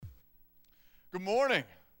Good morning.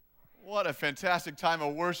 What a fantastic time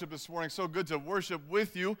of worship this morning. So good to worship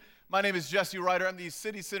with you. My name is Jesse Ryder. I'm the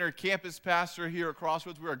City Center campus pastor here at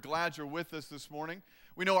Crossroads. We are glad you're with us this morning.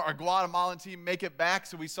 We know our Guatemalan team make it back,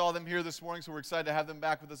 so we saw them here this morning, so we're excited to have them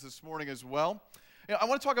back with us this morning as well. I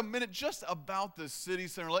want to talk a minute just about the City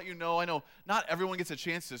Center, let you know, I know not everyone gets a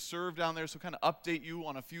chance to serve down there, so kind of update you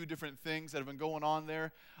on a few different things that have been going on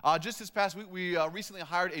there. Just this past week, we recently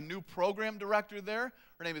hired a new program director there.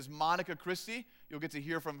 Her name is Monica Christie. You'll get to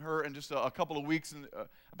hear from her in just a couple of weeks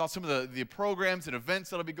about some of the programs and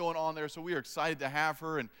events that will be going on there, so we are excited to have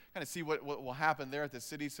her and kind of see what will happen there at the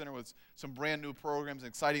City Center with some brand new programs and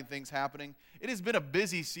exciting things happening. It has been a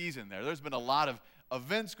busy season there. There's been a lot of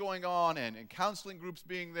events going on and counseling groups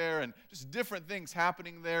being there and just different things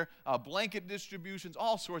happening there, blanket distributions,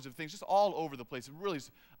 all sorts of things, just all over the place. It really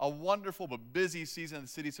is a wonderful but busy season in the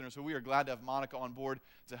City Center, so we are glad to have Monica on board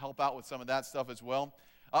to help out with some of that stuff as well.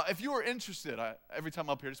 If you are interested, every time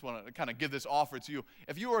I'm up here, I just want to kind of give this offer to you.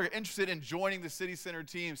 If you are interested in joining the City Center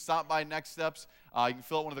team, stop by Next Steps. You can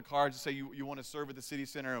fill out one of the cards and say you want to serve at the City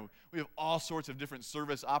Center. We have all sorts of different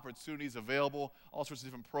service opportunities available, all sorts of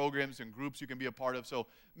different programs and groups you can be a part of. So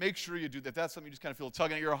make sure you do that. If that's something you just kind of feel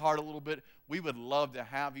tugging at your heart a little bit, we would love to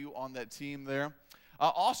have you on that team there.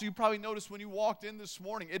 Also, you probably noticed when you walked in this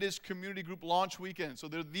morning, it is Community Group Launch Weekend. So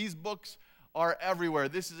these books are everywhere.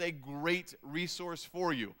 This is a great resource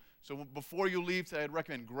for you. So before you leave today, I'd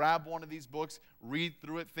recommend grab one of these books, read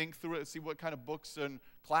through it, think through it, see what kind of books and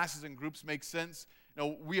classes and groups make sense. You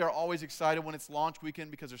know, we are always excited when it's launch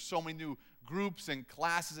weekend because there's so many new groups and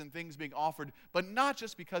classes and things being offered, but not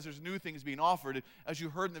just because there's new things being offered. As you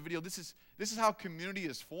heard in the video, this is how community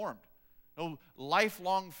is formed. You know,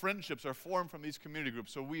 lifelong friendships are formed from these community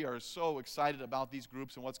groups, so we are so excited about these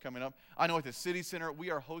groups and what's coming up. I know at the City Center, we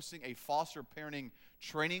are hosting a foster parenting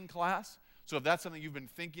training class, so if that's something you've been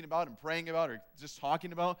thinking about and praying about or just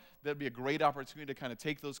talking about, that'd be a great opportunity to kind of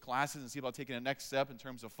take those classes and see about taking a next step in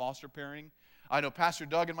terms of foster parenting. I know Pastor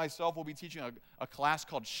Doug and myself will be teaching a class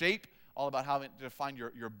called Shape, all about how to find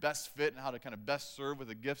your best fit and how to kind of best serve with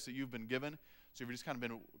the gifts that you've been given. So if you've just kind of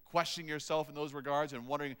been questioning yourself in those regards and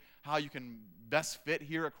wondering how you can best fit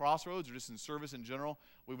here at Crossroads or just in service in general,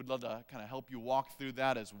 we would love to kind of help you walk through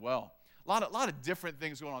that as well. A lot of different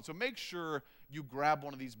things going on. So make sure you grab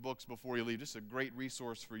one of these books before you leave. Just a great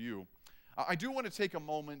resource for you. I do want to take a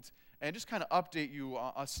moment and just kind of update you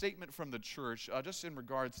a statement from the church just in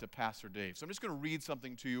regards to Pastor Dave. So I'm just going to read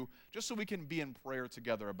something to you just so we can be in prayer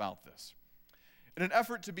together about this. In an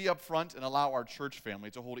effort to be up front and allow our church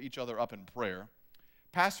family to hold each other up in prayer,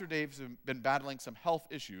 Pastor Dave's been battling some health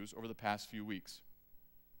issues over the past few weeks.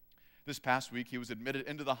 This past week, he was admitted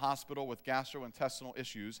into the hospital with gastrointestinal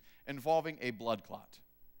issues involving a blood clot.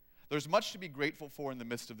 There's much to be grateful for in the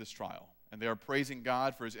midst of this trial, and they are praising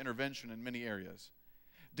God for his intervention in many areas.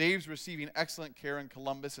 Dave's receiving excellent care in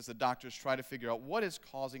Columbus as the doctors try to figure out what is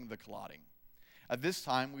causing the clotting. At this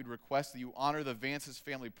time, we'd request that you honor the Vance's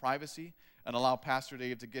family privacy and allow Pastor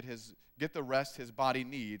Dave to get the rest his body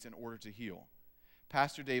needs in order to heal.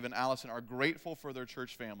 Pastor Dave and Allison are grateful for their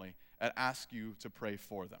church family and ask you to pray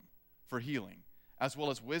for them, for healing, as well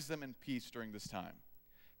as wisdom and peace during this time.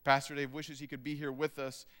 Pastor Dave wishes he could be here with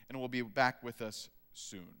us and will be back with us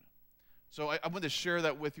soon. So I wanted to share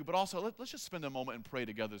that with you, but also let's just spend a moment and pray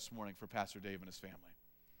together this morning for Pastor Dave and his family.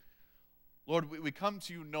 Lord, we come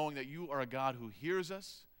to you knowing that you are a God who hears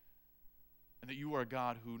us, and that you are a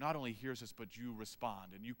God who not only hears us, but you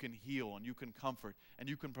respond, and you can heal, and you can comfort, and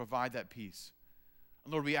you can provide that peace.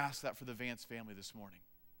 And Lord, we ask that for the Vance family this morning,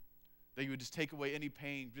 that you would just take away any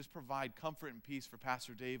pain, just provide comfort and peace for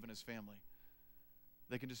Pastor Dave and his family.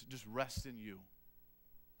 They can just rest in you.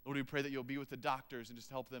 Lord, we pray that you'll be with the doctors and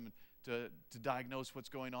just help them to diagnose what's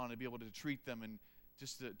going on and be able to treat them and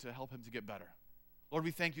just to help him to get better. Lord,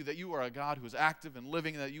 we thank you that you are a God who is active and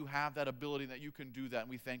living, and that you have that ability, and that you can do that, and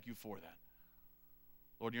we thank you for that.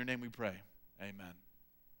 Lord, in your name we pray. Amen.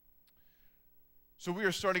 So we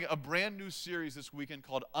are starting a brand new series this weekend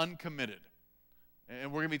called Uncommitted.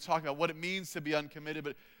 And we're going to be talking about what it means to be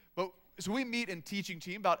uncommitted. So we meet in teaching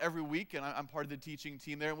team about every week, and I'm part of the teaching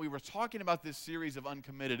team there, and we were talking about this series of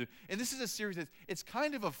Uncommitted. And this is a series it's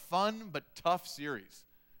kind of a fun but tough series.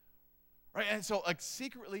 Right? And so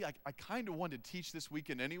secretly, I kind of wanted to teach this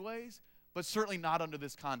weekend anyways, but certainly not under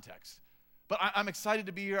this context. But I'm excited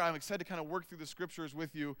to be here. I'm excited to kind of work through the scriptures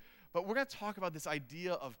with you. But we're going to talk about this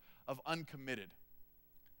idea of uncommitted.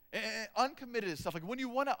 And uncommitted is stuff like when you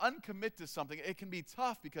want to uncommit to something, it can be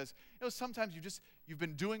tough because sometimes you've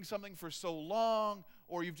been doing something for so long,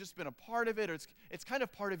 or you've just been a part of it, or it's kind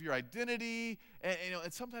of part of your identity,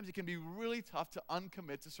 and sometimes it can be really tough to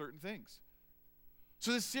uncommit to certain things.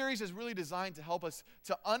 So this series is really designed to help us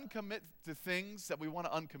to uncommit to things that we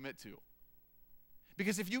want to uncommit to.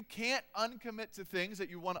 Because if you can't uncommit to things that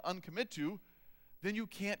you want to uncommit to, then you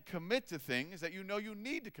can't commit to things that you know you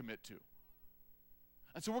need to commit to.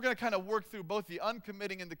 And so we're going to kind of work through both the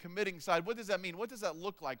uncommitting and the committing side. What does that mean? What does that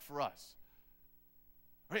look like for us?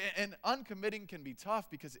 Right? And uncommitting can be tough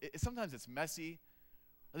because sometimes it's messy.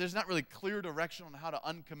 There's not really clear direction on how to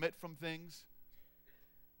uncommit from things.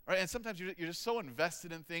 Right? And sometimes you're just so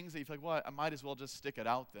invested in things that you feel like, well, I might as well just stick it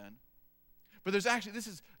out then. But there's actually, this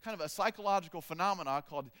is kind of a psychological phenomenon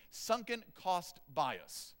called sunken cost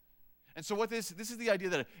bias. And so what this is the idea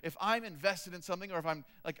that if I'm invested in something or if I'm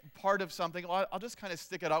like part of something, well, I'll just kind of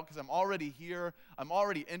stick it out because I'm already here, I'm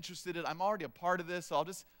already interested in it, I'm already a part of this, so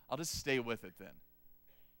I'll just stay with it then.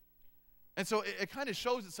 And so it kind of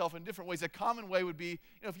shows itself in different ways. A common way would be,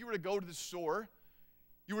 if you were to go to the store,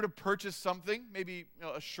 you were to purchase something, maybe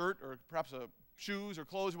a shirt or perhaps shoes or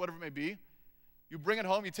clothes or whatever it may be. You bring it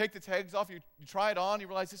home, you take the tags off, you try it on, you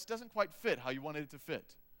realize this doesn't quite fit how you wanted it to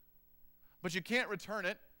fit. But you can't return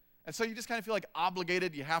it. And so you just kind of feel like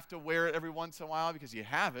obligated. You have to wear it every once in a while because you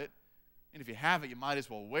have it. And if you have it, you might as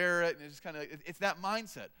well wear it. And it's just kind of, it's that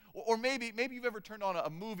mindset. Or maybe you've ever turned on a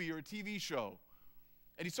movie or a TV show.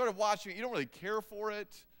 And you started watching it. You don't really care for it.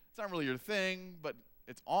 It's not really your thing, but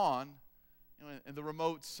it's on. And the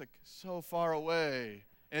remote's like so far away.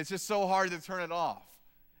 And it's just so hard to turn it off.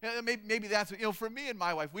 And maybe that's, for me and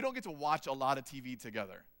my wife, we don't get to watch a lot of TV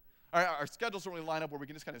together. Our schedules don't really line up where we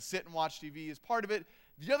can just kind of sit and watch TV as part of it.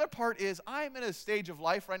 The other part is I'm in a stage of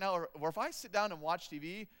life right now where if I sit down and watch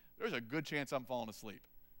TV, there's a good chance I'm falling asleep.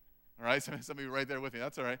 All right? Some of you right there with me.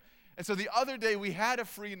 That's all right. And so the other day we had a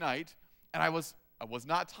free night, and I was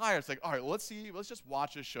not tired. It's like, all right, well, let's just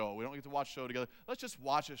watch a show. We don't get to watch a show together. Let's just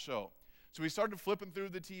watch a show. So we started flipping through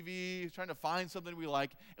the TV, trying to find something we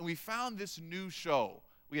like, and we found this new show.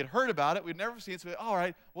 We had heard about it. We'd never seen it. So we said, all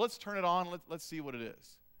right, well, let's turn it on. Let's see what it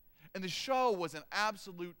is. And the show was an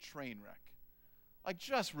absolute train wreck. Like,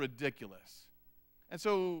 just ridiculous. And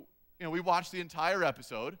so, we watched the entire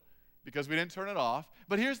episode because we didn't turn it off.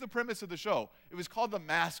 But here's the premise of the show. It was called The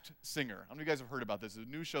Masked Singer. How many of you guys have heard about this? It's a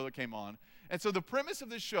new show that came on. And so the premise of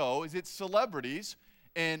the show is it's celebrities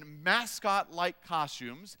in mascot-like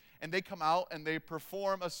costumes, and they come out and they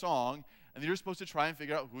perform a song, and you're supposed to try and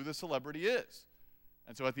figure out who the celebrity is.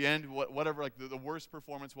 And so at the end, whatever the worst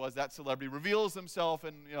performance was, that celebrity reveals themselves,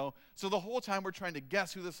 and so the whole time we're trying to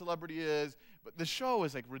guess who the celebrity is. But the show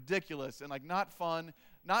is like ridiculous and like not fun,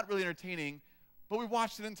 not really entertaining. But we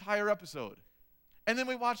watched an entire episode, and then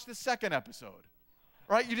we watched the second episode.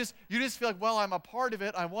 Right? You just feel like, well, I'm a part of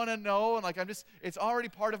it. I want to know, and like it's already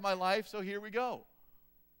part of my life. So here we go.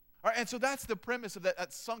 All right, and so that's the premise of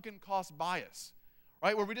that sunken cost bias,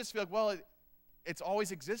 right? Where we just feel like, well, it's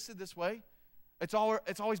always existed this way. It's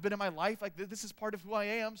always been in my life. Like, this is part of who I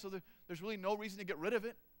am, so there's really no reason to get rid of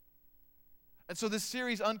it. And so this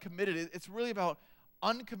series, Uncommitted, it's really about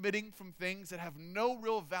uncommitting from things that have no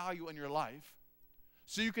real value in your life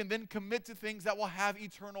so you can then commit to things that will have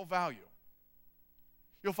eternal value.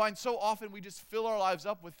 You'll find so often we just fill our lives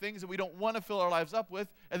up with things that we don't want to fill our lives up with,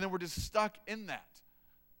 and then we're just stuck in that.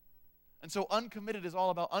 And so Uncommitted is all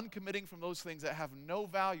about uncommitting from those things that have no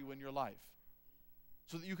value in your life,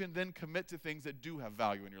 so that you can then commit to things that do have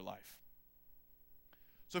value in your life.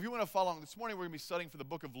 So if you want to follow along, this morning we're going to be studying for the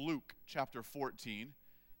book of Luke, chapter 14.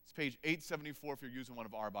 It's page 874 if you're using one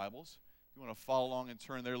of our Bibles. If you want to follow along and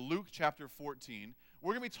turn there, Luke chapter 14.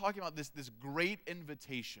 We're going to be talking about this great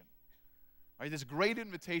invitation. Right, this great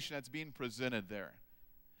invitation that's being presented there.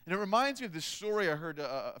 And it reminds me of this story I heard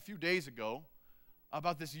a few days ago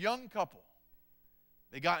about this young couple.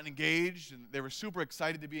 They got engaged, and they were super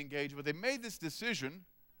excited to be engaged, but they made this decision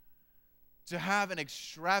to have an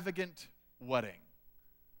extravagant wedding.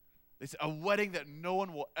 They said, a wedding that no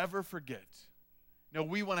one will ever forget.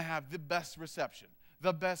 We want to have the best reception,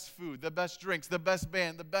 the best food, the best drinks, the best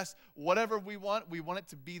band, the best whatever we want it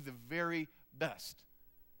to be the very best.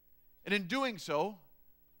 And in doing so,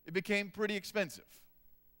 it became pretty expensive.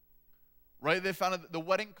 Right? They found that the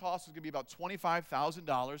wedding cost was going to be about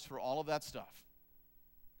 $25,000 for all of that stuff.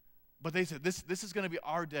 But they said, this is going to be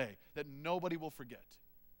our day that nobody will forget.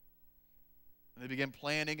 And they began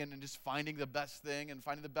planning and just finding the best thing and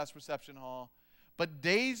finding the best reception hall. But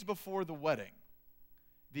days before the wedding,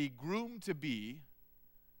 the groom-to-be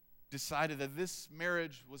decided that this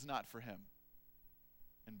marriage was not for him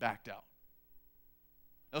and backed out.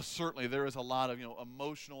 Now, certainly there is a lot of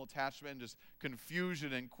emotional attachment and just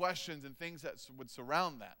confusion and questions and things that would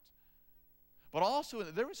surround that. But also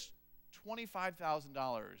there was $25,000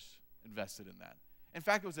 invested in that. In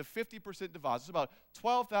fact, it was a 50% deposit. It's about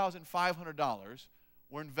 $12,500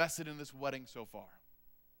 We're invested in this wedding so far.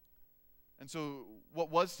 And so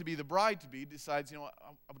what was to be the bride-to-be decides, I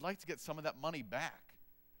would like to get some of that money back.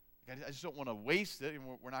 I just don't want to waste it, and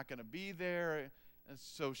we're not going to be there. And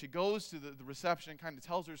so she goes to the reception and kind of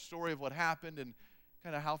tells her story of what happened and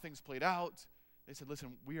kind of how things played out. They said,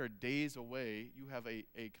 listen, we are days away. You have a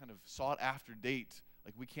kind of sought-after date.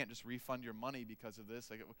 Like, we can't just refund your money because of this.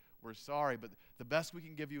 Like, we're sorry, but the best we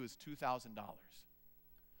can give you is $2,000.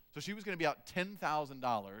 So she was going to be out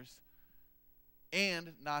 $10,000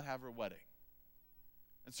 and not have her wedding.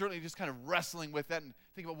 And certainly just kind of wrestling with that and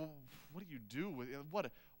thinking about, well, what do you do with it?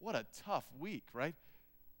 What a tough week, right?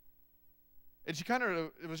 And she kind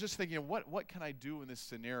of was just thinking, what can I do in this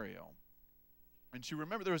scenario? And she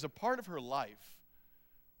remembered there was a part of her life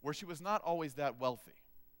where she was not always that wealthy.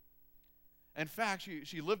 In fact,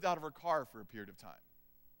 she lived out of her car for a period of time.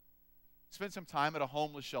 Spent some time at a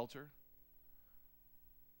homeless shelter.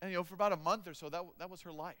 And, for about a month or so, that was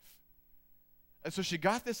her life. And so she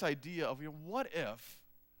got this idea of, what if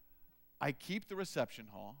I keep the reception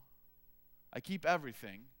hall, I keep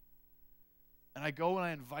everything, and I go and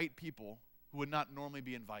I invite people who would not normally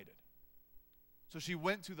be invited. So she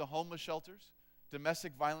went to the homeless shelters,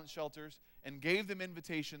 domestic violence shelters, and gave them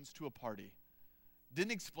invitations to a party.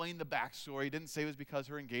 Didn't explain the backstory, didn't say it was because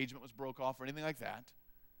her engagement was broke off or anything like that.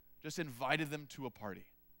 Just invited them to a party.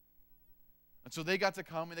 And so they got to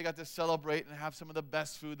come and they got to celebrate and have some of the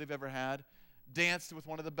best food they've ever had, danced with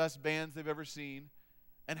one of the best bands they've ever seen,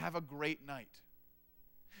 and have a great night.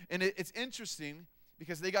 And it's interesting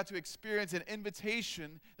because they got to experience an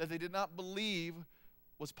invitation that they did not believe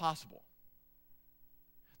was possible.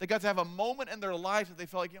 They got to have a moment in their life that they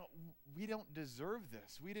felt like, we don't deserve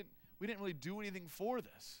this. We didn't really do anything for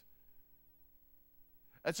this.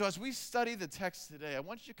 And so as we study the text today, I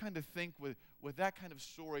want you to kind of think with that kind of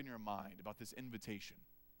story in your mind about this invitation.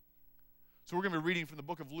 So we're going to be reading from the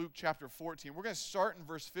book of Luke chapter 14. We're going to start in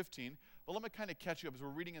verse 15, but let me kind of catch you up as we're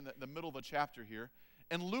reading in the middle of the chapter here.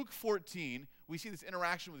 In Luke 14, we see this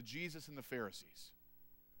interaction with Jesus and the Pharisees.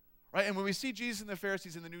 Right? And when we see Jesus and the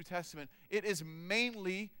Pharisees in the New Testament, it is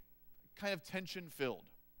mainly kind of tension-filled.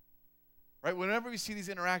 Right? Whenever we see these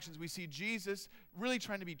interactions, we see Jesus really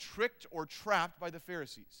trying to be tricked or trapped by the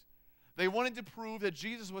Pharisees. They wanted to prove that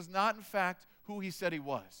Jesus was not, in fact, who he said he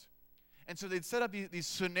was. And so they'd set up these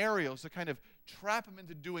scenarios to kind of trap him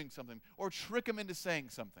into doing something or trick him into saying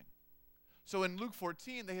something. So in Luke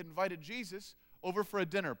 14, they had invited Jesus over for a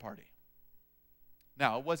dinner party.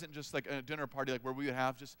 Now, it wasn't just like a dinner party like where we would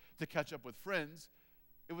have just to catch up with friends.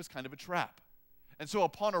 It was kind of a trap. And so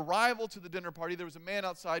upon arrival to the dinner party, there was a man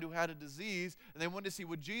outside who had a disease, and they wanted to see,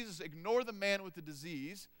 would Jesus ignore the man with the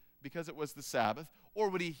disease because it was the Sabbath, or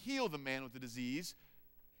would he heal the man with the disease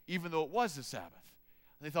even though it was the Sabbath?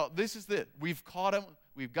 And they thought, this is it. We've caught him.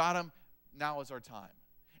 We've got him. Now is our time.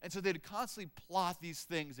 And so they'd constantly plot these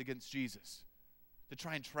things against Jesus to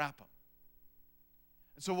try and trap him.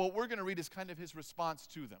 And so what we're going to read is kind of his response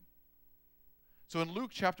to them. So in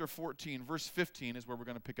Luke chapter 14, verse 15 is where we're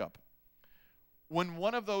going to pick up. When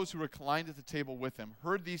one of those who reclined at the table with him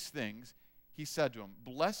heard these things, he said to him,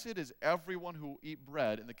 "Blessed is everyone who will eat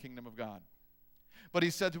bread in the kingdom of God." But he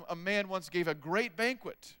said to him, "A man once gave a great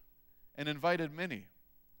banquet and invited many.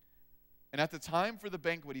 And at the time for the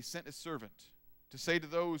banquet, he sent his servant to say to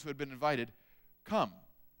those who had been invited, 'Come,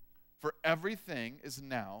 for everything is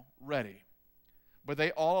now ready.' But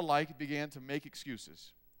they all alike began to make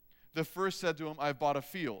excuses. The first said to him, 'I have bought a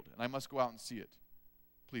field, and I must go out and see it.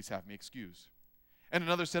 Please have me excused.' And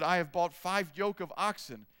another said, 'I have bought 5 yoke of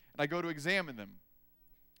oxen, and I go to examine them.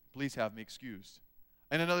 Please have me excused.'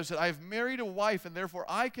 And another said, 'I have married a wife, and therefore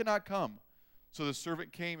I cannot come.' So the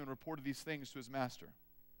servant came and reported these things to his master.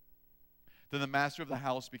 Then the master of the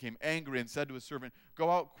house became angry and said to his servant,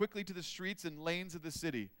 'Go out quickly to the streets and lanes of the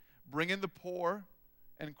city. Bring in the poor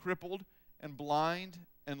and crippled and blind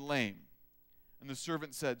and lame.' And the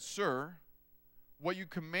servant said, 'Sir, what you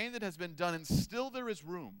commanded has been done, and still there is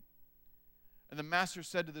room.' And the master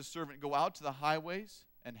said to the servant, 'Go out to the highways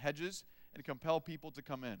and hedges and compel people to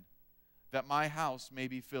come in, that my house may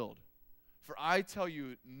be filled. For I tell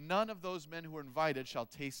you, none of those men who are invited shall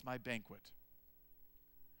taste my banquet.'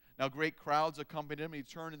 Now great crowds accompanied him, and he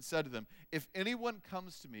turned and said to them, 'If anyone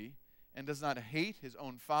comes to me and does not hate his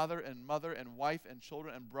own father and mother and wife and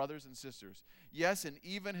children and brothers and sisters, yes, and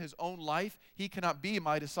even his own life, he cannot be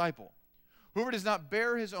my disciple. Whoever does not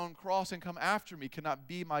bear his own cross and come after me cannot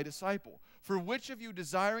be my disciple. For which of you,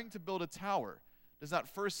 desiring to build a tower, does not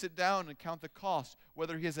first sit down and count the cost,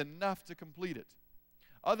 whether he has enough to complete it?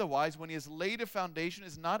 Otherwise, when he has laid a foundation,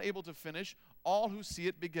 is not able to finish, all who see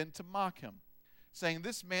it begin to mock him, saying,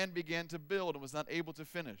 "This man began to build and was not able to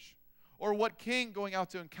finish." Or what king going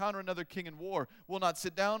out to encounter another king in war will not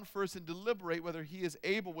sit down first and deliberate whether he is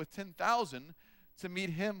able with 10,000 to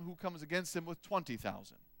meet him who comes against him with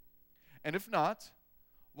 20,000? And if not,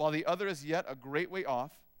 while the other is yet a great way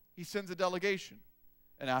off, he sends a delegation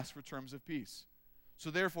and asks for terms of peace.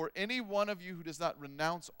 So therefore, any one of you who does not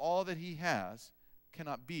renounce all that he has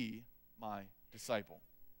cannot be my disciple.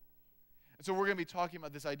 And so we're going to be talking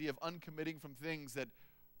about this idea of uncommitting from things that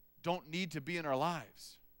don't need to be in our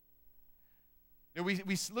lives. You know,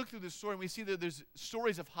 we look through this story and we see that there's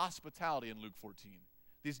stories of hospitality in Luke 14.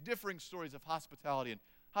 These differing stories of hospitality and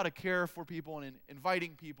how to care for people and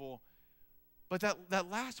inviting people. But that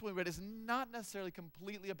last one we read is not necessarily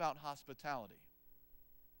completely about hospitality.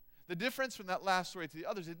 The difference from that last story to the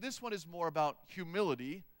others is this one is more about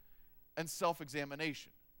humility and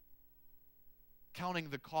self-examination, counting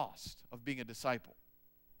the cost of being a disciple.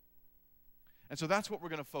 And so that's what we're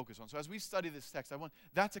going to focus on. So as we study this text, I want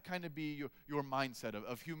that to kind of be your mindset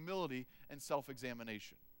of humility and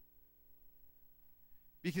self-examination.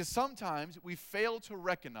 Because sometimes we fail to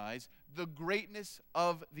recognize the greatness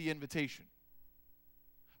of the invitation.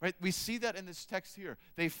 Right? We see that in this text here.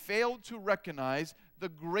 They failed to recognize the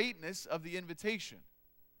greatness of the invitation.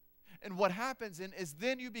 And what happens is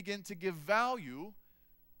then you begin to give value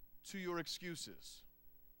to your excuses.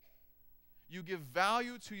 You give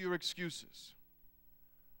value to your excuses.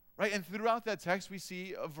 Right? And throughout that text, we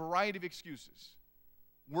see a variety of excuses.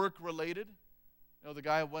 Work-related. You know, the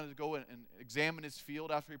guy wanted to go and examine his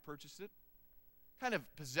field after he purchased it. Kind of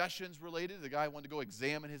possessions-related. The guy wanted to go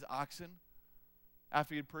examine his oxen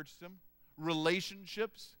after he had purchased them.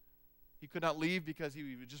 Relationships. He could not leave because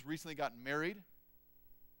he had just recently gotten married.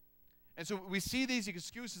 And so we see these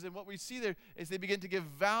excuses, and what we see there is they begin to give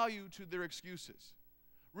value to their excuses.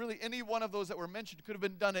 Really, any one of those that were mentioned could have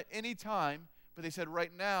been done at any time, but they said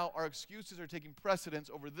right now our excuses are taking precedence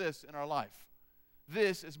over this in our life.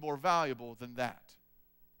 This is more valuable than that.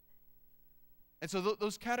 And so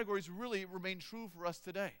those categories really remain true for us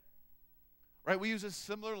today. Right? We use a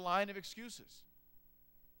similar line of excuses.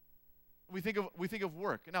 We think of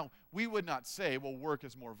work. Now, we would not say, well, work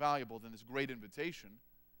is more valuable than this great invitation.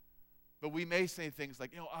 But we may say things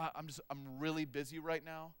like, I'm really busy right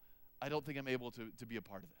now. I don't think I'm able to be a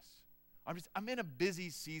part of this. I'm in a busy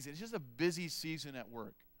season. It's just a busy season at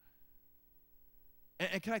work.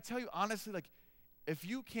 And can I tell you honestly, like, if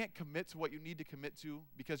you can't commit to what you need to commit to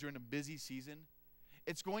because you're in a busy season,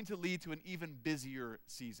 it's going to lead to an even busier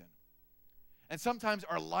season. And sometimes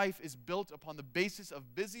our life is built upon the basis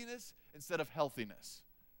of busyness instead of healthiness,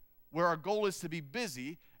 where our goal is to be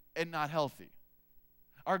busy and not healthy.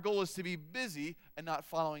 Our goal is to be busy and not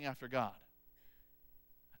following after God.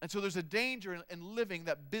 And so there's a danger in living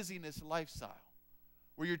that busyness lifestyle,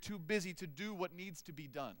 where you're too busy to do what needs to be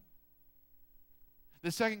done.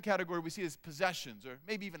 The second category we see is possessions, or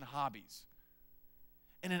maybe even hobbies.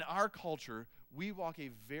 And in our culture, we walk a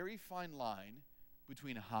very fine line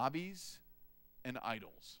between hobbies and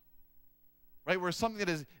idols. Right? Where something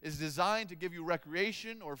that is designed to give you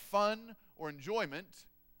recreation or fun or enjoyment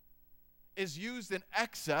is used in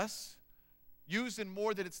excess, used in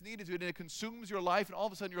more than it's needed to, and it consumes your life, and all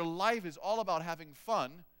of a sudden your life is all about having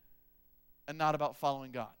fun and not about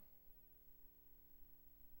following God.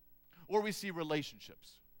 Or we see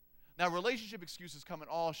relationships. Now, relationship excuses come in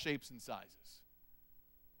all shapes and sizes.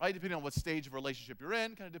 Right? Depending on what stage of relationship you're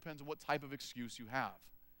in, kind of depends on what type of excuse you have.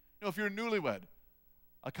 You know, if you're a newlywed,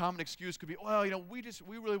 a common excuse could be, well,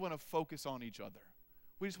 we really want to focus on each other.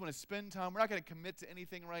 We just want to spend time. We're not going to commit to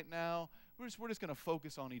anything right now. We're just going to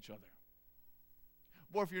focus on each other.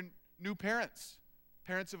 Or if you're new parents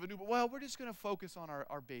of a new, well, we're just going to focus on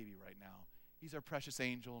our baby right now. He's our precious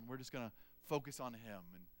angel, and we're just going to focus on him,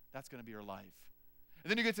 and that's going to be our life. And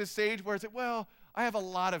then you get to a stage where it's like, well, I have a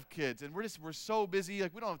lot of kids, and we're so busy,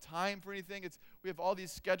 like we don't have time for anything. We have all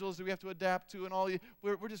these schedules that we have to adapt to, and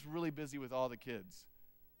we're just really busy with all the kids.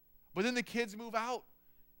 But then the kids move out,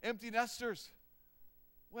 empty nesters.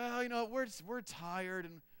 Well, we're tired,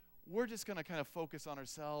 and we're just going to kind of focus on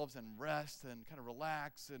ourselves and rest and kind of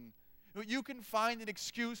relax. And you can find an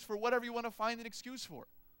excuse for whatever you want to find an excuse for.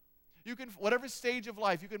 You can, whatever stage of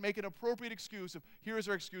life, you can make an appropriate excuse of, here's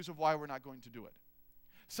our excuse of why we're not going to do it.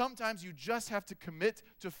 Sometimes you just have to commit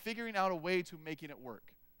to figuring out a way to making it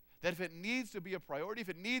work. That if it needs to be a priority, if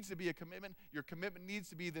it needs to be a commitment, your commitment needs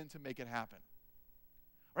to be then to make it happen.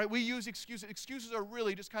 Right? We use excuses. Excuses are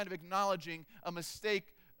really just kind of acknowledging a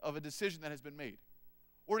mistake of a decision that has been made.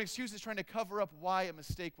 Or an excuse is trying to cover up why a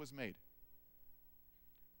mistake was made.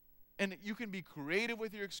 And you can be creative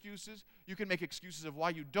with your excuses. You can make excuses of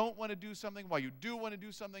why you don't want to do something, why you do want to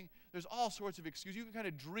do something. There's all sorts of excuses. You can kind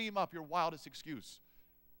of dream up your wildest excuse.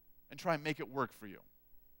 and try and make it work for you.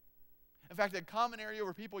 In fact, a common area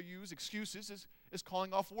where people use excuses is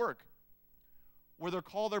calling off work, where they'll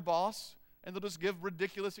call their boss and they'll just give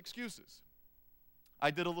ridiculous excuses. I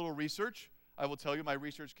did a little research. I will tell you my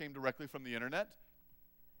research came directly from the internet.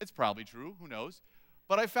 It's probably true, who knows?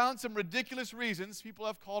 But I found some ridiculous reasons people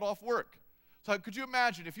have called off work. So could you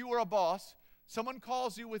imagine if you were a boss, someone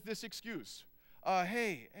calls you with this excuse.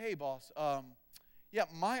 Hey, boss, yeah,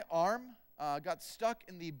 my arm got stuck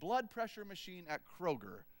in the blood pressure machine at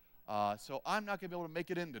Kroger, so I'm not going to be able to make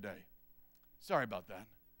it in today. Sorry about that.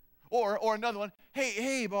 Or another one,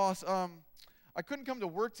 hey, boss, I couldn't come to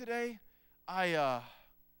work today. I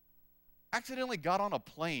accidentally got on a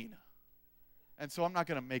plane, and so I'm not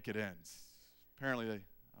going to make it in. Apparently,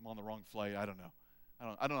 I'm on the wrong flight. I don't know.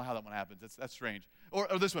 I don't know how that one happens. That's strange. Or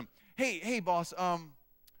this one, hey, boss, I'm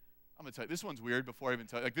going to tell you, this one's weird before I even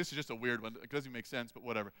tell you. Like, this is just a weird one. It doesn't even make sense, but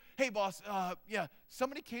whatever. Hey, boss, yeah,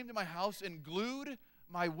 somebody came to my house and glued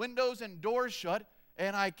my windows and doors shut,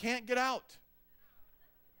 and I can't get out.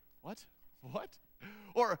 What?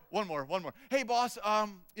 Or one more. Hey, boss,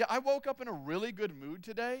 yeah, I woke up in a really good mood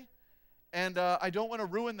today, and I don't want to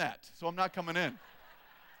ruin that, so I'm not coming in.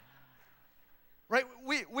 Right?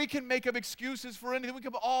 We can make up excuses for anything. We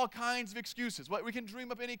can have all kinds of excuses. We can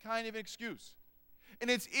dream up any kind of excuse. And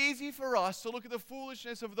it's easy for us to look at the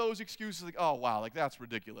foolishness of those excuses like, oh, wow, like that's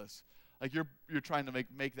ridiculous. Like you're trying to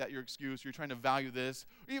make that your excuse. You're trying to value this.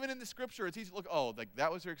 Even in the scripture, it's easy to look, oh, like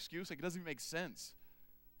that was their excuse. Like it doesn't even make sense.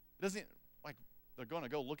 It doesn't, like they're going to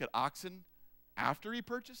go look at oxen after he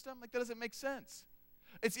purchased them? Like that doesn't make sense.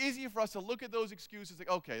 It's easy for us to look at those excuses like,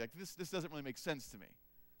 okay, like this doesn't really make sense to me.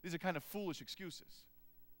 These are kind of foolish excuses.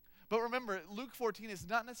 But remember, Luke 14 is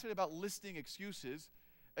not necessarily about listing excuses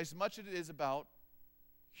as much as it is about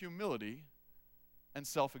humility and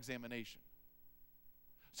self-examination.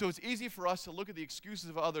 So it's easy for us to look at the excuses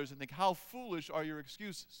of others and think, how foolish are your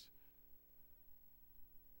excuses?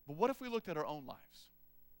 But what if we looked at our own lives?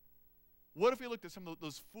 What if we looked at some of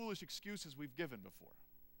those foolish excuses we've given before?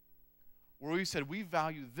 Where we said, we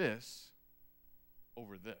value this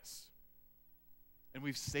over this. And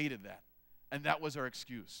we've stated that. And that was our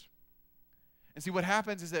excuse. And see, what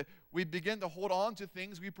happens is that we begin to hold on to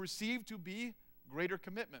things we perceive to be greater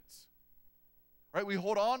commitments. Right? We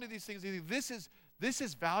hold on to these things. And think, this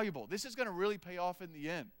is valuable. This is going to really pay off in the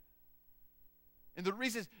end. And the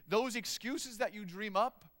reason is those excuses that you dream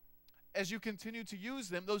up, as you continue to use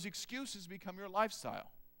them, those excuses become your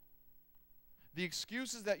lifestyle. The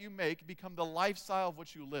excuses that you make become the lifestyle of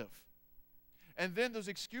which you live. And then those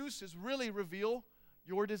excuses really reveal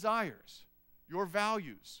your desires, your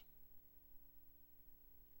values.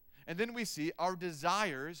 And then we see our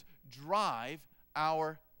desires drive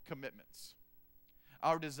our commitments.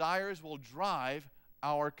 Our desires will drive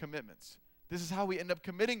our commitments. This is how we end up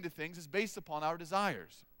committing to things, is based upon our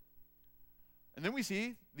desires. And then we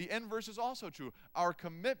see the end verse is also true. Our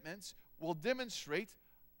commitments will demonstrate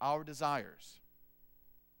our desires.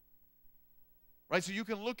 Right? So you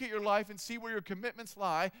can look at your life and see where your commitments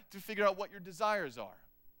lie to figure out what your desires are.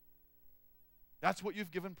 That's what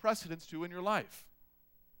you've given precedence to in your life.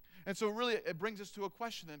 And so really it brings us to a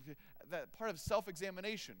question, then, that part of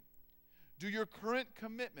self-examination. Do your current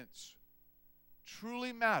commitments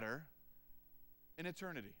truly matter in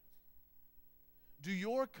eternity? Do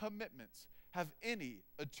your commitments have any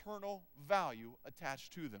eternal value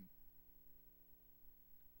attached to them?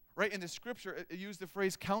 Right? In the scripture, it used the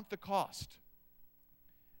phrase, count the cost.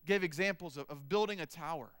 Gave examples of building a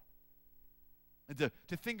tower. And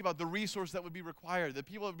to think about the resource that would be required, the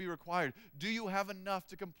people that would be required. Do you have enough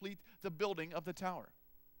to complete the building of the tower?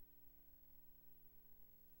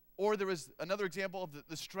 Or there is another example of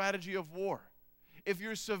the strategy of war. If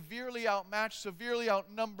you're severely outmatched, severely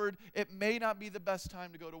outnumbered, it may not be the best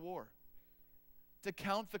time to go to war. To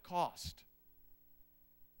count the cost.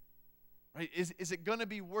 Right? Is it going to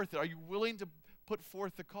be worth it? Are you willing to put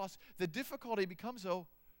forth the cost? The difficulty becomes, though,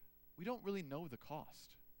 we don't really know the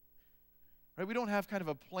cost. Right? We don't have kind of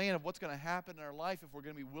a plan of what's going to happen in our life if we're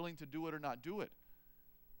going to be willing to do it or not do it.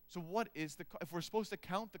 So what is if we're supposed to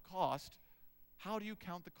count the cost, how do you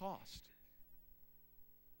count the cost?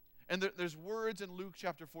 And there's words in Luke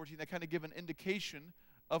chapter 14 that kind of give an indication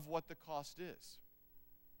of what the cost is.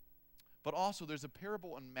 But also there's a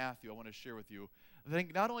parable in Matthew I want to share with you that I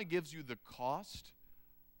think not only gives you the cost,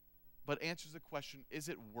 but answers the question, is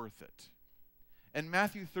it worth it? In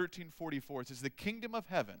Matthew 13:44, it says, the kingdom of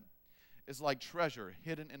heaven is like treasure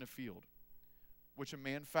hidden in a field, which a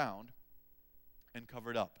man found and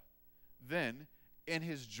covered up. Then, in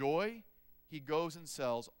his joy, he goes and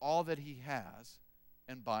sells all that he has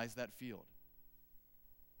and buys that field.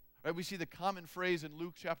 Right? We see the common phrase in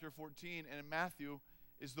Luke chapter 14 and in Matthew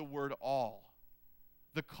is the word all.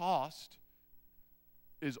 The cost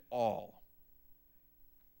is all.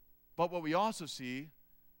 But what we also see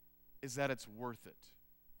is that it's worth it.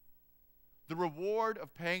 The reward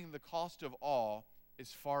of paying the cost of all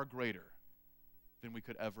is far greater than we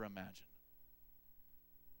could ever imagine.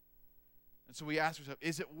 And so we ask ourselves,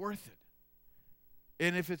 is it worth it?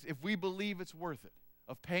 And if we believe it's worth it,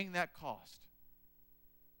 of paying that cost,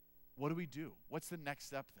 what do we do? What's the next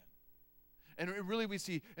step then? And really we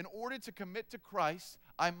see, in order to commit to Christ,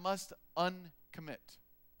 I must uncommit.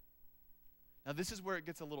 Now this is where it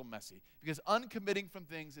gets a little messy, because uncommitting from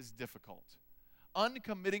things is difficult.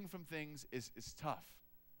 Uncommitting from things is tough.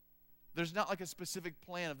 There's not like a specific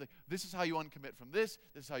plan of this is how you uncommit from this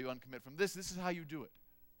is how you uncommit from this is how you do it.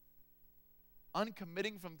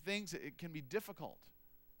 Uncommitting from things, it can be difficult.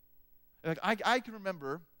 Like I can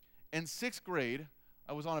remember in 6th grade,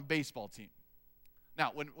 I was on a baseball team.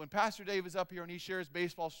 Now, when Pastor Dave is up here and he shares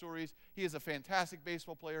baseball stories, he is a fantastic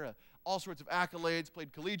baseball player, all sorts of accolades,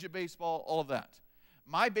 played collegiate baseball, all of that.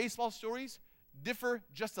 My baseball stories differ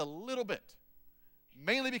just a little bit,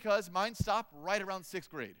 mainly because mine stopped right around 6th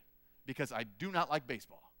grade, because I do not like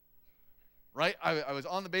baseball. Right? I was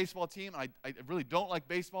on the baseball team, and I really don't like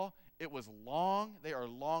baseball. It was long. They are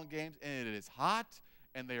long games, and it is hot,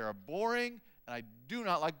 and they are boring, and I do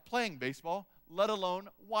not like playing baseball, let alone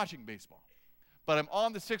watching baseball. But I'm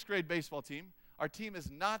on the 6th grade baseball team. Our team is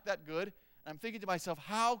not that good. And I'm thinking to myself,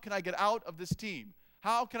 how can I get out of this team?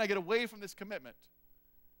 How can I get away from this commitment?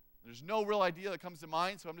 There's no real idea that comes to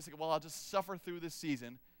mind, so I'm just thinking, well, I'll just suffer through this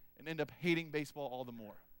season and end up hating baseball all the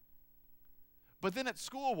more. But then at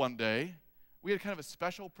school one day, we had kind of a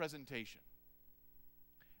special presentation.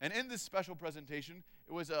 And in this special presentation,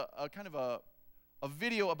 it was a kind of a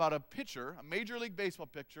video about a pitcher, a Major League Baseball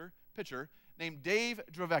pitcher named Dave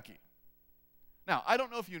Dravecki. Now, I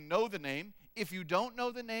don't know if you know the name. If you don't know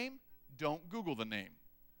the name, don't Google the name.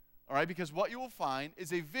 All right, because what you will find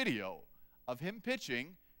is a video of him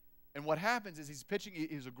pitching, and what happens is he's pitching.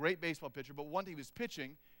 He's a great baseball pitcher, but one day he was pitching,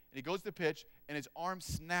 and he goes to pitch, and his arm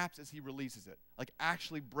snaps as he releases it, like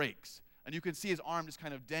actually breaks. And you can see his arm just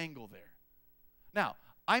kind of dangle there. Now,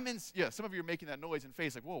 some of you are making that noise and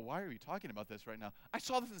face like, whoa, why are you talking about this right now? I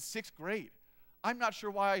saw this in 6th grade. I'm not sure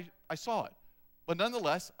why I saw it, but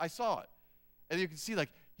nonetheless, I saw it. And you can see, like,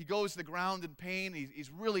 he goes to the ground in pain. He's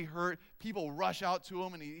really hurt. People rush out to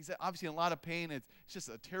him, and he's obviously in a lot of pain. It's just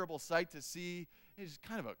a terrible sight to see. It's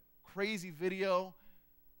kind of a crazy video.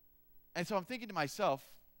 And so I'm thinking to myself,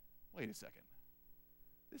 wait a second.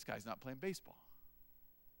 This guy's not playing baseball.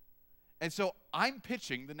 And so I'm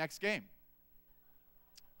pitching the next game.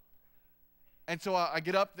 And so I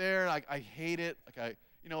get up there, and I hate it. Like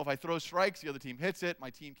if I throw strikes, the other team hits it.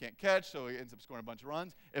 My team can't catch, so he ends up scoring a bunch of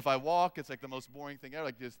runs. If I walk, it's like the most boring thing ever.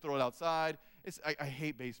 Like, just throw it outside. I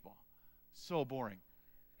hate baseball. So boring.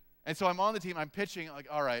 And so I'm on the team. I'm pitching. Like,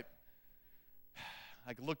 all right.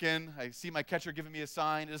 I look in. I see my catcher giving me a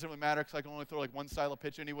sign. It doesn't really matter because I can only throw like one style of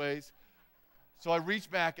pitch anyways. So I reach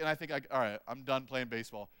back, and I think, all right, I'm done playing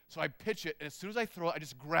baseball. So I pitch it, and as soon as I throw it, I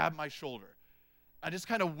just grab my shoulder. I just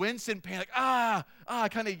kind of wince in pain, like, I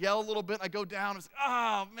kind of yell a little bit. I go down, and it's like,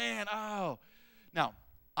 oh, man, oh. Now,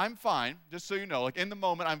 I'm fine, just so you know. Like, in the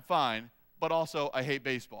moment, I'm fine, but also I hate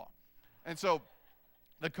baseball. And so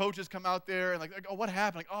the coaches come out there, and like oh, what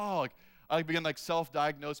happened? I begin like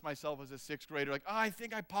self-diagnose myself as a 6th grader. Like, I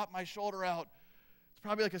think I popped my shoulder out. It's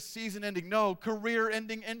probably like a season-ending,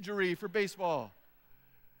 career-ending injury for baseball.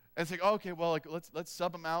 And it's like, okay, well, like let's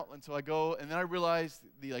sub him out. And so I go, and then I realize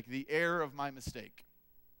the error of my mistake.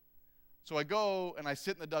 So I go and I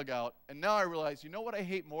sit in the dugout, and now I realize, you know what I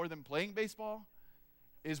hate more than playing baseball?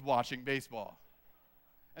 Is watching baseball.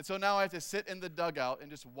 And so now I have to sit in the dugout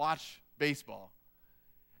and just watch baseball.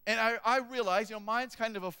 And I realize, mine's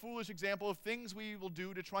kind of a foolish example of things we will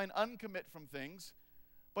do to try and uncommit from things.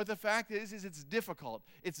 But the fact is it's difficult.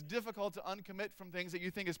 It's difficult to uncommit from things that you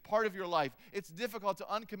think is part of your life. It's difficult to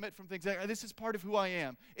uncommit from things that this is part of who I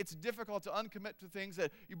am. It's difficult to uncommit to things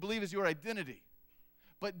that you believe is your identity.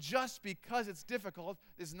 But just because it's difficult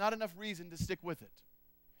is not enough reason to stick with it.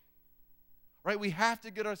 Right? We have to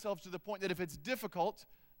get ourselves to the point that if it's difficult,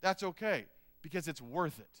 that's okay, because it's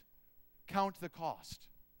worth it. Count the cost.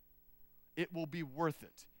 It will be worth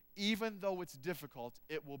it. Even though it's difficult,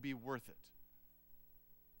 it will be worth it.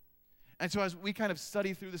 And so as we kind of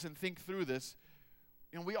study through this and think through this,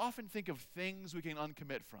 we often think of things we can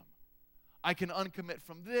uncommit from. I can uncommit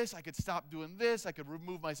from this. I could stop doing this. I could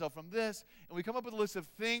remove myself from this. And we come up with a list of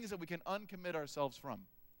things that we can uncommit ourselves from,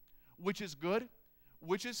 which is good,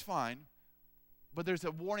 which is fine, but there's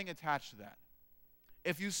a warning attached to that.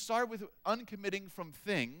 If you start with uncommitting from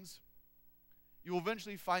things, you will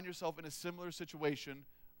eventually find yourself in a similar situation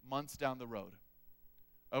months down the road,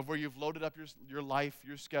 of where you've loaded up your life,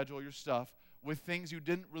 your schedule, your stuff with things you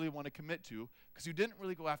didn't really want to commit to because you didn't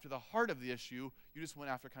really go after the heart of the issue. You just went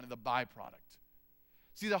after kind of the byproduct.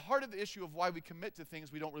 See, the heart of the issue of why we commit to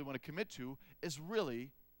things we don't really want to commit to is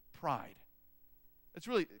really pride. It's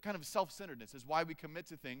really kind of self-centeredness is why we commit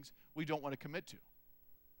to things we don't want to commit to.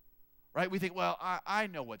 Right? We think, well, I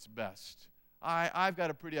know what's best. I've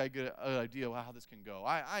got a pretty good idea of how this can go.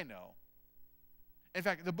 I know. In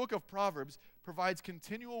fact, the book of Proverbs provides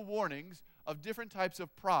continual warnings of different types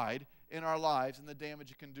of pride in our lives and the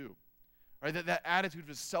damage it can do. Right? That attitude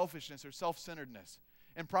of selfishness or self-centeredness.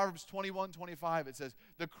 In Proverbs 21:25, it says,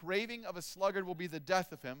 "The craving of a sluggard will be the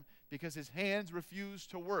death of him because his hands refuse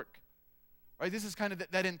to work." Right? This is kind of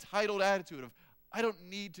that entitled attitude of, I don't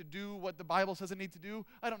need to do what the Bible says I need to do.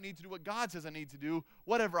 I don't need to do what God says I need to do.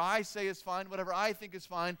 Whatever I say is fine. Whatever I think is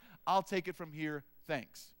fine. I'll take it from here.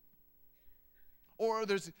 Thanks. Or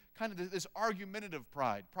there's kind of this argumentative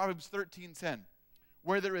pride. Proverbs 13:10.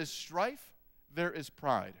 "Where there is strife, there is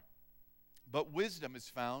pride. But wisdom is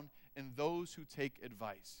found in those who take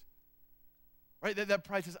advice." Right? That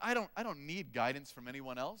pride says, I don't need guidance from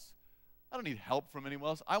anyone else. I don't need help from anyone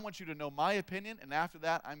else. I want you to know my opinion, and after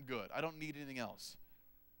that, I'm good. I don't need anything else.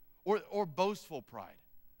 Or boastful pride.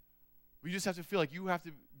 You just have to feel like you have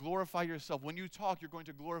to glorify yourself. When you talk, you're going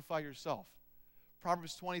to glorify yourself.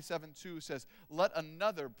 Proverbs 27:2 says, "Let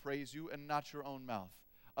another praise you and not your own mouth,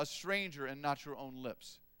 a stranger and not your own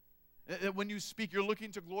lips." When you speak, you're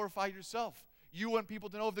looking to glorify yourself. You want people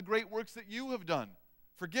to know of the great works that you have done.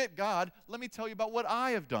 Forget God. Let me tell you about what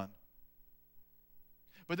I have done.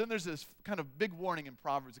 But then there's this kind of big warning in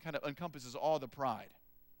Proverbs that kind of encompasses all the pride.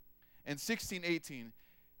 In 16:18,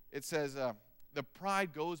 it says, "The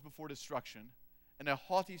pride goes before destruction, and a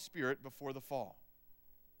haughty spirit before the fall."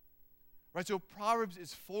 Right, so Proverbs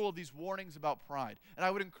is full of these warnings about pride. And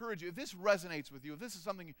I would encourage you, if this resonates with you, if this is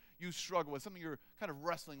something you struggle with, something you're kind of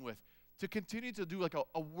wrestling with, to continue to do like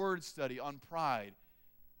a word study on pride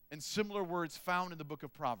and similar words found in the book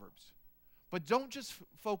of Proverbs. But don't just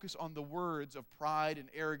focus on the words of pride and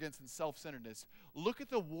arrogance and self-centeredness. Look at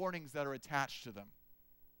the warnings that are attached to them.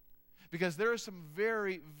 Because there are some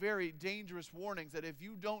very, very dangerous warnings that if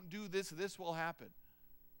you don't do this, this will happen.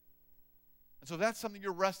 And so if that's something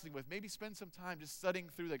you're wrestling with, maybe spend some time just studying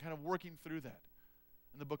through that, kind of working through that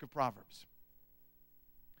in the book of Proverbs.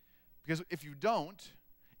 Because if we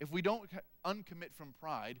don't uncommit from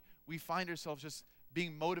pride, we find ourselves just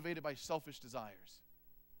being motivated by selfish desires.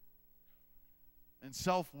 And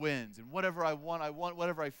self wins, and whatever I want,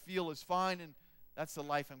 whatever I feel is fine, and that's the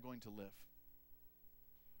life I'm going to live.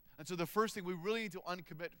 And so the first thing we really need to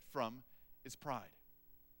uncommit from is pride.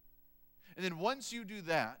 And then once you do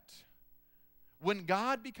that, when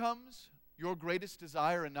God becomes your greatest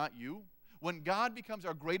desire and not you, when God becomes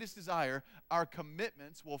our greatest desire, our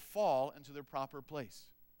commitments will fall into their proper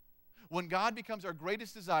place. When God becomes our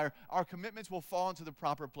greatest desire, our commitments will fall into the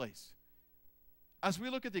proper place. As we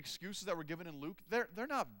look at the excuses that were given in Luke, they're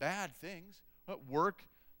not bad things. Work,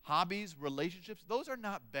 hobbies, relationships, those are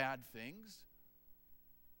not bad things.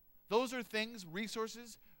 Those are things,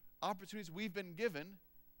 resources, opportunities we've been given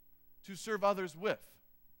to serve others with.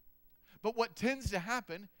 But what tends to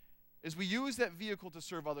happen is we use that vehicle to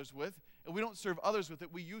serve others with, and we don't serve others with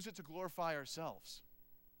it. We use it to glorify ourselves.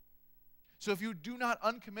 So if you do not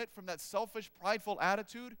uncommit from that selfish, prideful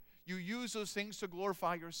attitude, you use those things to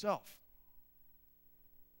glorify yourself.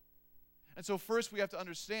 And so first we have to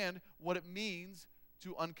understand what it means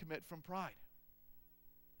to uncommit from pride.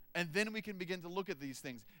 And then we can begin to look at these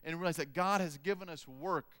things and realize that God has given us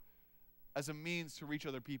work as a means to reach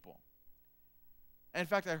other people. And in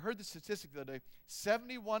fact, I heard the statistic the other day,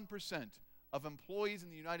 71% of employees in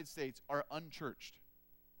the United States are unchurched.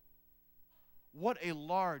 What a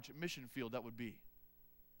large mission field that would be.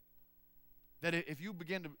 That if you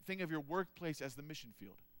begin to think of your workplace as the mission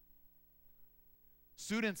field.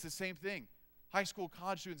 Students, the same thing. High school,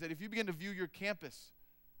 college students, that if you begin to view your campus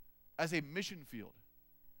as a mission field,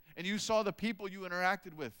 and you saw the people you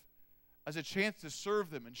interacted with as a chance to serve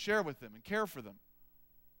them and share with them and care for them,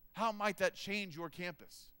 how might that change your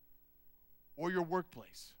campus or your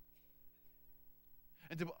workplace?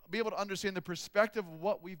 And to be able to understand the perspective of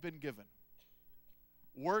what we've been given.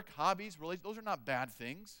 Work, hobbies, relationships, those are not bad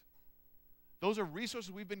things. Those are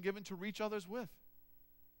resources we've been given to reach others with.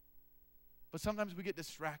 But sometimes we get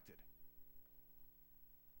distracted.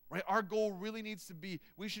 Right? Our goal really needs to be,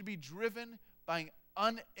 we should be driven by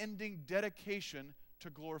an unending dedication to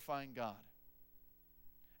glorifying God.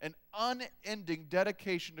 an unending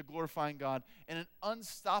dedication to glorifying God, and an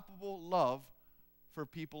unstoppable love for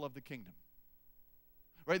people of the kingdom.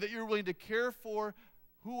 Right? That you're willing to care for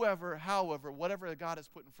whoever, however, whatever God has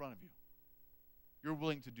put in front of you. You're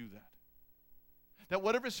willing to do that. That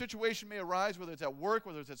whatever situation may arise, whether it's at work,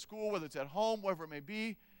 whether it's at school, whether it's at home, wherever it may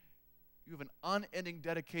be, you have an unending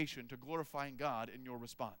dedication to glorifying God in your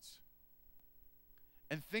response.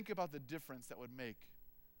 And think about the difference that would make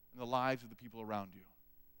in the lives of the people around you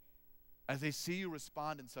as they see you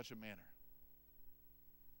respond in such a manner.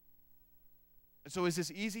 And so is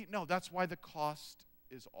this easy? No, that's why the cost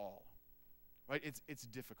is all. Right? It's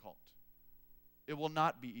difficult. It will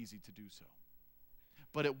not be easy to do so.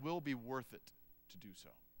 But it will be worth it to do so.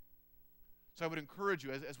 So I would encourage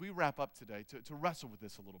you, as we wrap up today, to wrestle with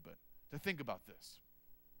this a little bit, to think about this.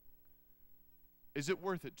 Is it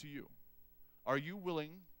worth it to you? Are you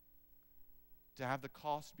willing to have the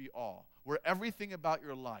cost be all, where everything about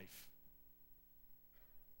your life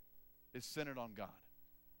is centered on God?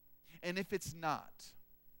 And if it's not,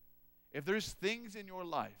 if there's things in your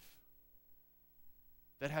life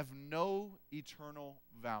that have no eternal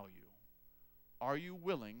value, are you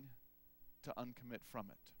willing to uncommit from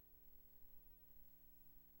it?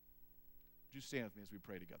 Would you stand with me as we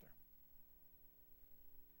pray together?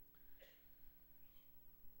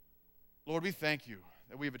 Lord, we thank you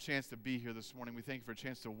that we have a chance to be here this morning. We thank you for a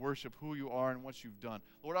chance to worship who you are and what you've done.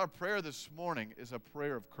 Lord, our prayer this morning is a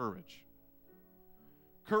prayer of courage.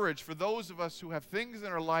 Courage for those of us who have things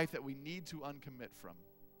in our life that we need to uncommit from.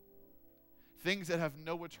 Things that have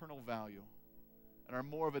no eternal value and are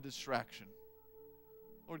more of a distraction.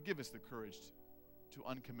 Lord, give us the courage to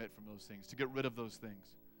uncommit from those things, to get rid of those things.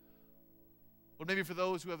 Lord, maybe for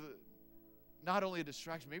those who have not only a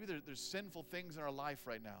distraction, maybe there's sinful things in our life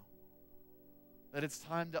right now that it's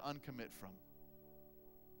time to uncommit from.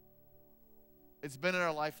 It's been in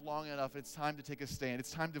our life long enough. It's time to take a stand.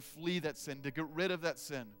 It's time to flee that sin, to get rid of that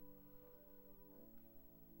sin.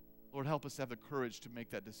 Lord, help us to have the courage to make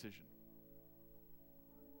that decision.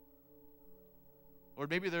 Lord,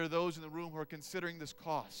 maybe there are those in the room who are considering this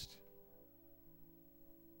cost,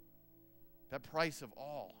 that price of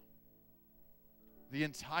all. The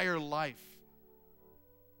entire life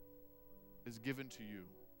is given to you.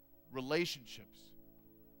 Relationships,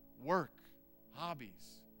 work,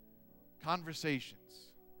 hobbies,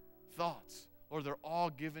 conversations, thoughts. Lord, they're all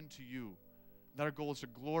given to you. And our goal is to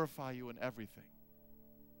glorify you in everything.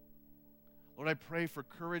 Lord, I pray for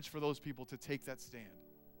courage for those people to take that stand.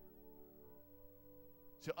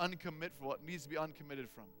 To uncommit for what needs to be uncommitted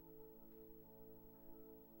from.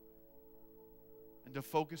 And to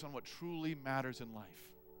focus on what truly matters in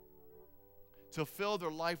life. To fill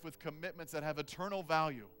their life with commitments that have eternal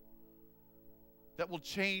value. That will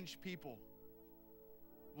change people.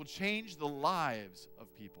 Will change the lives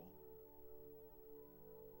of people.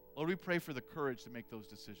 Lord, we pray for the courage to make those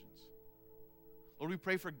decisions. Lord, we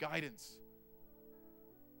pray for guidance.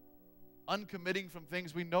 Uncommitting from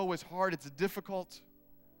things we know is hard, it's difficult.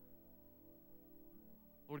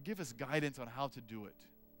 Lord, give us guidance on how to do it.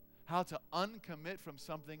 How to uncommit from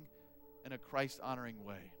something in a Christ-honoring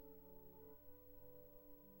way.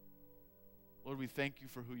 Lord, we thank you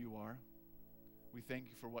for who you are. We thank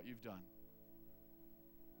you for what you've done.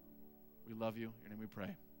 We love you. In your name we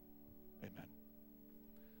pray. Amen.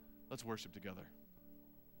 Let's worship together.